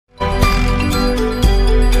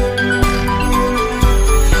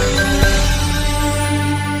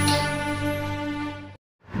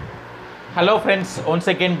Hello friends, once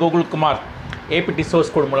again Google Kumar APT source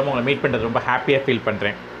code மூலமா உங்களை meet பண்ணுறது ரொம்ப ஹாப்பியாக ஃபீல்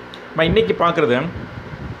பண்ணுறேன். நம்ம இன்றைக்கி பார்க்குறது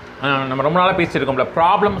நம்ம ரொம்ப நாளாக பேசியிருக்கோம்ல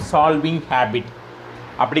ப்ராப்ளம் சால்விங் ஹேபிட்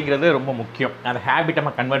அப்படிங்கிறது ரொம்ப முக்கியம். அந்த ஹேபிட்டை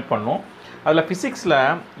நம்ம கன்வெர்ட் பண்ணணும். அதில் ஃபிசிக்ஸில்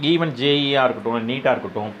ஈவன் ஜேஇயாக இருக்கட்டும் நீட்டாக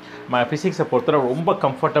இருக்கட்டும் நம்ம ஃபிசிக்ஸை பொறுத்தவரை ரொம்ப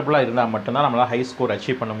கம்ஃபர்டபுளாக இருந்தால் மட்டும்தான் நம்மளால் ஹை ஸ்கோர்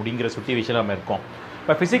அச்சீவ் பண்ண முடியுங்கிற சுச்சுவேஷனில் நம்ம இருக்கோம்.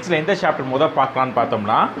 இப்போ ஃபிசிக்ஸில் எந்த சாப்டர் முதல் பார்க்கலான்னு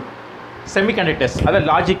பார்த்தோம்னா செமிகண்டக்டர்ஸ், அதாவது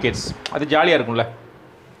லாஜிக் கேட்ஸ், அது ஜாலியாக இருக்கும்ல,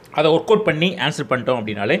 அதை ஒர்க் அவுட் பண்ணி ஆன்சர் பண்ணிட்டோம்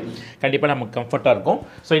அப்படின்னாலே கண்டிப்பாக நமக்கு கம்ஃபர்ட்டாக இருக்கும்.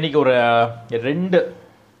 ஸோ இன்றைக்கி ஒரு 2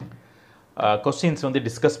 கொஸ்டின்ஸ் வந்து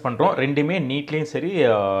டிஸ்கஸ் பண்ணுறோம். ரெண்டுமே நீட்லேயும் சரி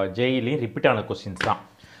ஜேஇலையும் ரிப்பீட் ஆன கொஸ்டின்ஸ் தான்.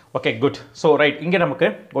 Okay good. ஸோ ரைட், இங்கே நமக்கு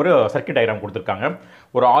ஒரு சர்க்யூட் டயக்ராம் கொடுத்துருக்காங்க.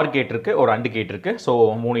 ஒரு ஆர் கேட் இருக்குது, ஒரு அண்டு கேட் இருக்குது. ஸோ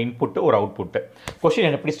 3 இன்புட்டு ஒரு அவுட்புட்டு.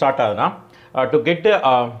 கொஸ்டின் எப்படி ஸ்டார்ட் ஆகுதுன்னா to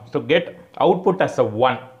get output as a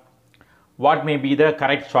 1, what may be the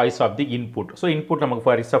correct choice of the input. So input நமக்கு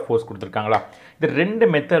for is of force கொடுத்துருக்காங்களா. இது 2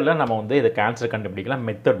 மெத்தடில் நம்ம வந்து இதுக்கு ஆன்சர் கண்டுபிடிக்கலாம்.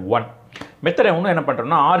 மெத்தட் 1 மெத்தட் ஒன்று என்ன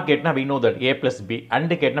பண்ணுறோம்னா R கேட்னா we know that a plus b,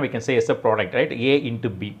 and கேட்னா we can say as a product, right, a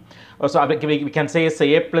into b. So we can say as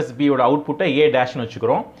a plus b ஓட அவுட்புட்டை a டேஷ்னு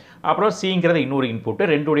வச்சுக்கிறோம். அப்புறம் சிங்கிறது இன்னொரு இன்புட்டு,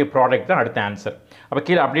 ரெண்டுடைய ப்ராடக்ட் தான் அடுத்த ஆன்சர். அப்போ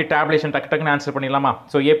கீழே அப்படியே டேப்லேஷன் டக்குன்னு ஆன்சர் பண்ணிடலாமா.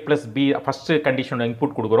 So a plus b first கண்டிஷனோட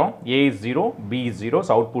input கொடுக்குறோம். a is 0, b is 0,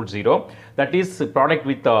 so output 0. That is product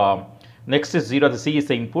with next is 0, the C is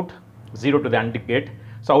the input, 0 to the AND gate,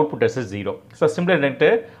 so output is 0. So similar to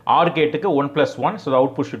OR gate 1 plus 1, so the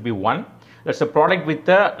output should be 1. That's a product with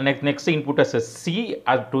the next input as a C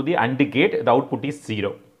to the AND gate, the output is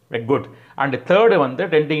 0. Right, good. And the third one,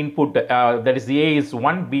 the input, that is A is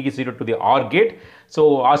 1, B is 0 to the OR gate. So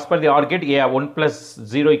as per the OR gate, A 1 plus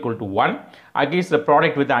 0 equal to 1. Against the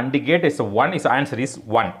product with the AND gate is 1, its answer is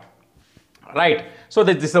 1. Right. So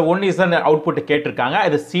this one is அந்த output கேட்டிருக்காங்க.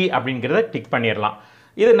 இது C அப்படிங்கிறத tick பண்ணிடலாம்.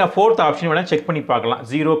 இது நான் 4th option வேணால் check பண்ணி பார்க்கலாம்.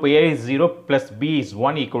 0 இப்போ ஏ is 0 plus B is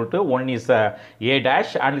 1 equal to 1 is A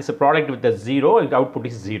dash and is product with 0, இது அவுட்புட்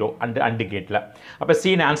இஸ் 0 அண்டு கேட்டில். அப்போ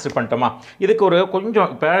சின்னு ஆன்சர் பண்ணிட்டோமா. இதுக்கு ஒரு கொஞ்சம்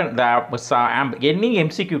இப்போ இந்த எனி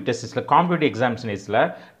எம்சிக்யூ டெஸ்ட்டில் competitive எக்ஸாமினேஷனில்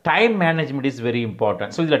time management is very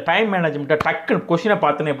important. So இதில் டைம் மேனேஜ்மெண்ட்டை டக்குன்னு கொஷினை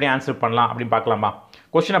பார்த்துன்னு எப்படி ஆன்சர் பண்ணலாம் அப்படின்னு பார்க்கலாமா.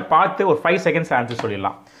 கொஷினை பார்த்து ஒரு 5 செகண்ட்ஸ் ஆன்சர்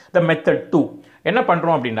சொல்லிடலாம். த மெத்தட் 2 என்ன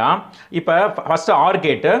பண்ணுறோம் அப்படின்னா, இப்போ ஃபஸ்ட்டு ஆர்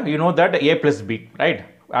கேட்டு you know that A plus B, right,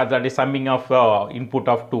 that is summing of input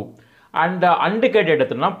of 2. And and gate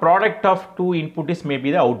எடுத்தோம்னா product of 2 input is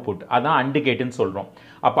maybe the output, அதான் அண்டு கேட்டுன்னு சொல்கிறோம்.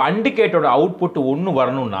 அப்போ அண்டு கேட்டோட அவுட்புட் 1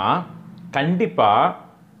 வரணும்னா கண்டிப்பாக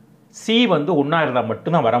சி வந்து 1 இருந்தால்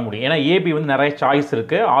மட்டும்தான் வர முடியும். ஏன்னா ஏபி வந்து நிறைய சாய்ஸ்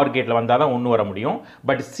இருக்குது, ஆர் கேட்டில் வந்தால் தான் 1 வர முடியும்.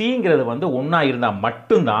 பட் சிங்கிறது வந்து 1 இருந்தால்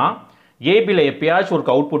மட்டும்தான். ஏபியில் எப்பயாச்சும் ஒரு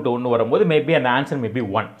அவுட்புட் 1 வரும்போது மேபி அந்த ஆன்சர் மேபி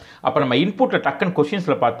 1. அப்போ நம்ம இன்புட்டில் டக்குன்னு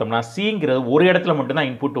கொஷின்ஸில் பார்த்தோம்னா சிங்கிறது ஒரு இடத்துல மட்டும்தான்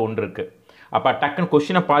இன்புட் 1 இருக்குது. அப்போ டக்குன்னு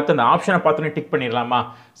கொஷினை பார்த்து அந்த ஆப்ஷனை பார்த்தோன்னே டிக் பண்ணிடலாமா.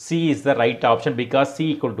 C is the right option because see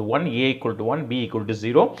equal to 1, A equal to 1, B equal to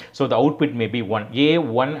 0. So the output may be 1. A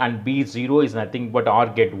 1 and B 0 is nothing but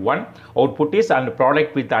R gate 1. Output is and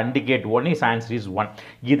product with and gate 1 is answer is 1.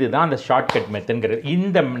 இதுதான் அந்த shortcut மெத்தட்ங்கிறது.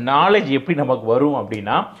 இந்த knowledge எப்படி நமக்கு வரும்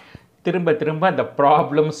அப்படின்னா, திரும்ப அந்த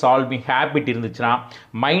problem solving habit இருந்துச்சுன்னா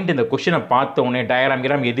மைண்ட் இந்த கொஷினை பார்த்த உடனே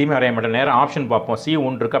டயக்ராம் எதையுமே வரைய மாட்டேன், நேரம் ஆப்ஷன் பார்ப்போம், சி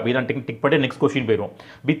 1 இருக்குது அப்படி தான் டிக் பண்ணி நெக்ஸ்ட் கொஷின் போயிடும்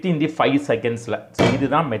வித்தின் தி 5 செகண்ட்ஸில். ஸோ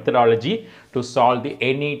இதுதான் methodology to solve the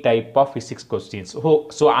any type of physics questions.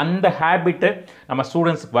 So அந்த ஹேபிட்டு நம்ம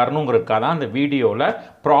ஸ்டூடெண்ட்ஸ்க்கு வரணுங்கிறதுக்காக தான் அந்த வீடியோவில்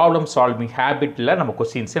ப்ராப்ளம் சால்விங் ஹேபிட்டில் நம்ம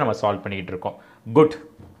கொஸ்டின்ஸை நம்ம சால்வ் பண்ணிகிட்டு இருக்கோம். குட்.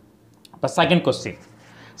 இப்போ செகண்ட்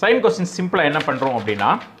கொஸ்டின் சிம்பிளாக என்ன பண்ணுறோம்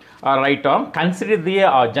அப்படின்னா, right arm, consider the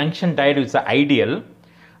junction diode is ideal.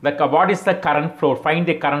 What is the current flow? Find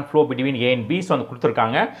the current flow between A and B. So அந்த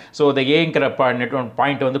கொடுத்துருக்காங்க. ஸோ the ஏங்கிற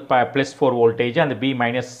பாயிண்ட் வந்து +4 voltage and the B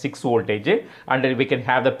 -6 voltage and we can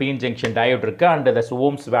have the PN junction diode இருக்கு and the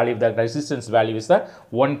ohms value, the resistance value is the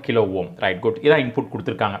 1 kilo ohm. Right, good. இதான் input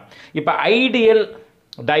கொடுத்துருக்காங்க. இப்போ ideal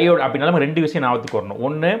diode அப்படின்னாலும் 2 விஷயம் ஞாபகத்துக்கு வரணும்.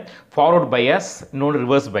 ஒன்று ஃபார்வர்ட் பயாஸ், இன்னொன்று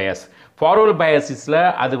ரிவர்ஸ் பயாஸ். ஃபார்வர்ட் பயாஸில்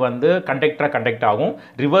அது வந்து கண்டக்ட் ஆகும்,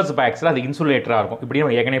 ரிவர்ஸ் பயாஸில் அது இன்சுலேட்டராக இருக்கும். இப்படி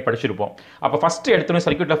நம்ம ஏற்கனவே படிச்சிருப்போம். அப்போ ஃபஸ்ட்டு எடுத்தோன்னே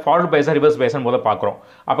சர்க்யூட்டில் ஃபார்வர்ட் பயாஸாக ரிவர்ஸ் பயாஸாக முதல்ல பார்க்குறோம்.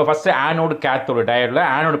 அப்போ ஃபஸ்ட்டு ஆனோடு கேத்தோட டயோடில்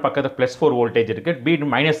ஆனோடு பக்கத்தில் +4 வோல்டேஜ் இருக்குது, பி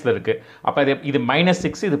மைனஸில் இருக்குது. அப்போ இது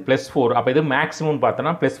 -6, இது +4. அப்போ இது மேக்ஸிமம்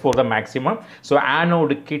பார்த்தோன்னா +4 தான் மேக்ஸிமம். ஸோ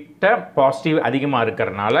ஆனோடு கிட்ட பாசிட்டிவ் அதிகமாக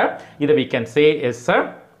இருக்கிறதுனால இதை we can say is a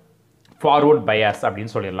forward bias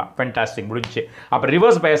அப்படின்னு சொல்லிடலாம். ஃபென்டாஸ்டிக், முடிஞ்சு. அப்போ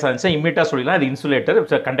ரிவர்ஸ் பயாஸ் இருந்துச்சு இம்மீடியட்டாக சொல்லிடலாம் இது இன்சுலேட்டர்,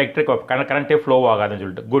 கண்டக்டர் கரண்ட்டே ஃப்ளோ ஆகாதுன்னு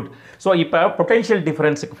சொல்லிட்டு. குட். ஸோ இப்போ பொட்டன்ஷியல்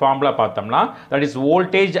டிஃபரன்ஸுக்கு ஃபார்முலா பார்த்தோம்னா that is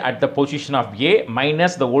voltage at the position of A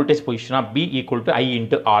minus the voltage position of B equal to I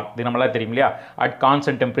into R. இது நம்மளாம் தெரியும் இல்லையா, at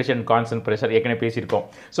constant temperature and constant pressure ஏற்கனவே பேசியிருக்கோம்.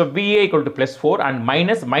 So VA equal to +4 and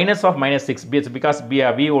minus of -6 because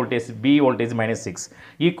B voltage -6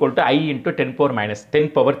 equal to I into 10⁻³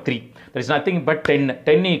 that is nothing but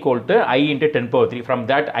 10 equal to I into 10⁻³. From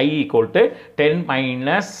that I equal to 10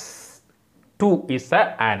 - 2 is the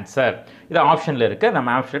answer. இது ஆப்ஷனில் இருக்குது,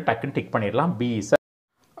 நம்ம option டக்குன்னு tick பண்ணிடலாம். B is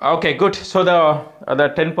okay, good. So the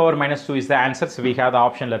 10⁻⁻² is the answer. So we have the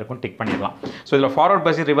optionல இருக்கும், tick பண்ணிடலாம். So இதில் forward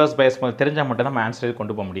bias reverse bias தெரிஞ்சால் மட்டும் தான் நம்ம ஆன்சர்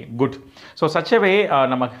கொண்டு போக முடியும். குட். ஸோ சச் வே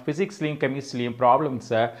நம்ம ஃபிசிக்ஸ்லையும் கெமிஸ்ட்ரிலையும்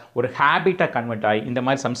ப்ராப்ளம்ஸை ஒரு ஹேபிட்டாக கன்வெர்ட் ஆகி இந்த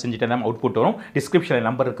மாதிரி சம் செஞ்சுட்டு தான் அவுட்புட் வரும். டிஸ்கிரிப்ஷனில்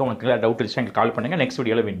நம்பர் இருக்குது, உங்களுக்கு டவுட் இருந்துச்சு எங்களுக்கு கால் பண்ணுங்கள். நெக்ஸ்ட்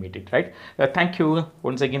வீடியோவில் will meet it, right? Thank you.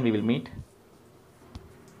 Once again we will meet.